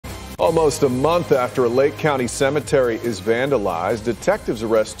Almost a month after a Lake County cemetery is vandalized, detectives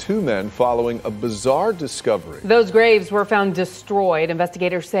arrest two men following a bizarre discovery. Those graves were found destroyed.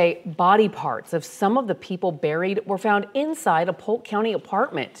 Investigators say body parts of some of the people buried were found inside a Polk County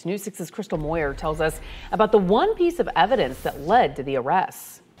apartment. News 6's Crystal Moyer tells us about the one piece of evidence that led to the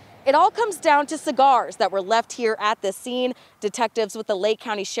arrests. It all comes down to cigars that were left here at the scene. Detectives with the Lake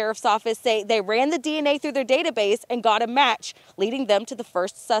County Sheriff's Office say they ran the DNA through their database and got a match, leading them to the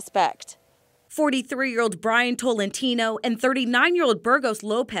first suspect. 43-year-old Brian Tolentino and 39-year-old Burgos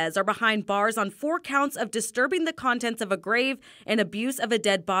Lopez are behind bars on 4 counts of disturbing the contents of a grave and abuse of a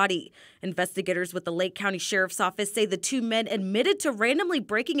dead body. Investigators with the Lake County Sheriff's Office say the two men admitted to randomly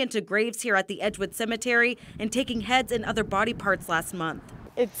breaking into graves here at the Edgewood Cemetery and taking heads and other body parts last month.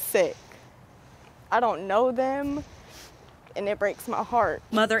 It's sick. I don't know them, and it breaks my heart.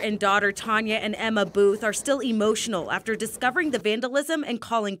 Mother and daughter Tanya and Emma Booth are still emotional after discovering the vandalism and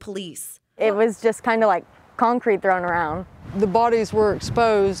calling police. It was just kind of like concrete thrown around. The bodies were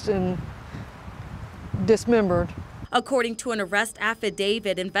exposed and dismembered. According to an arrest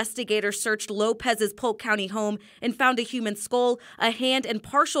affidavit, investigators searched Lopez's Polk County home and found a human skull, a hand and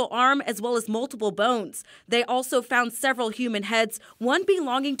partial arm, as well as multiple bones. They also found several human heads, one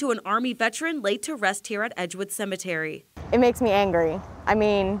belonging to an Army veteran laid to rest here at Edgewood Cemetery. It makes me angry. I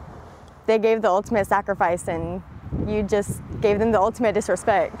mean, they gave the ultimate sacrifice and you just gave them the ultimate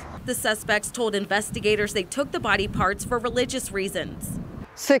disrespect. The suspects told investigators they took the body parts for religious reasons.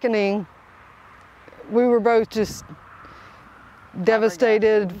 Sickening. We were both just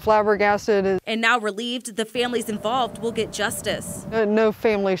devastated, flabbergasted. And now relieved the families involved will get justice. No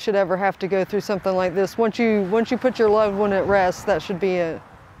family should ever have to go through something like this. Once you put your loved one at rest, that should be it.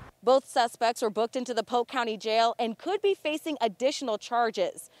 Both suspects were booked into the Polk County Jail and could be facing additional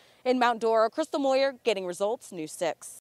charges. In Mount Dora, Crystal Moyer, Getting Results, News 6.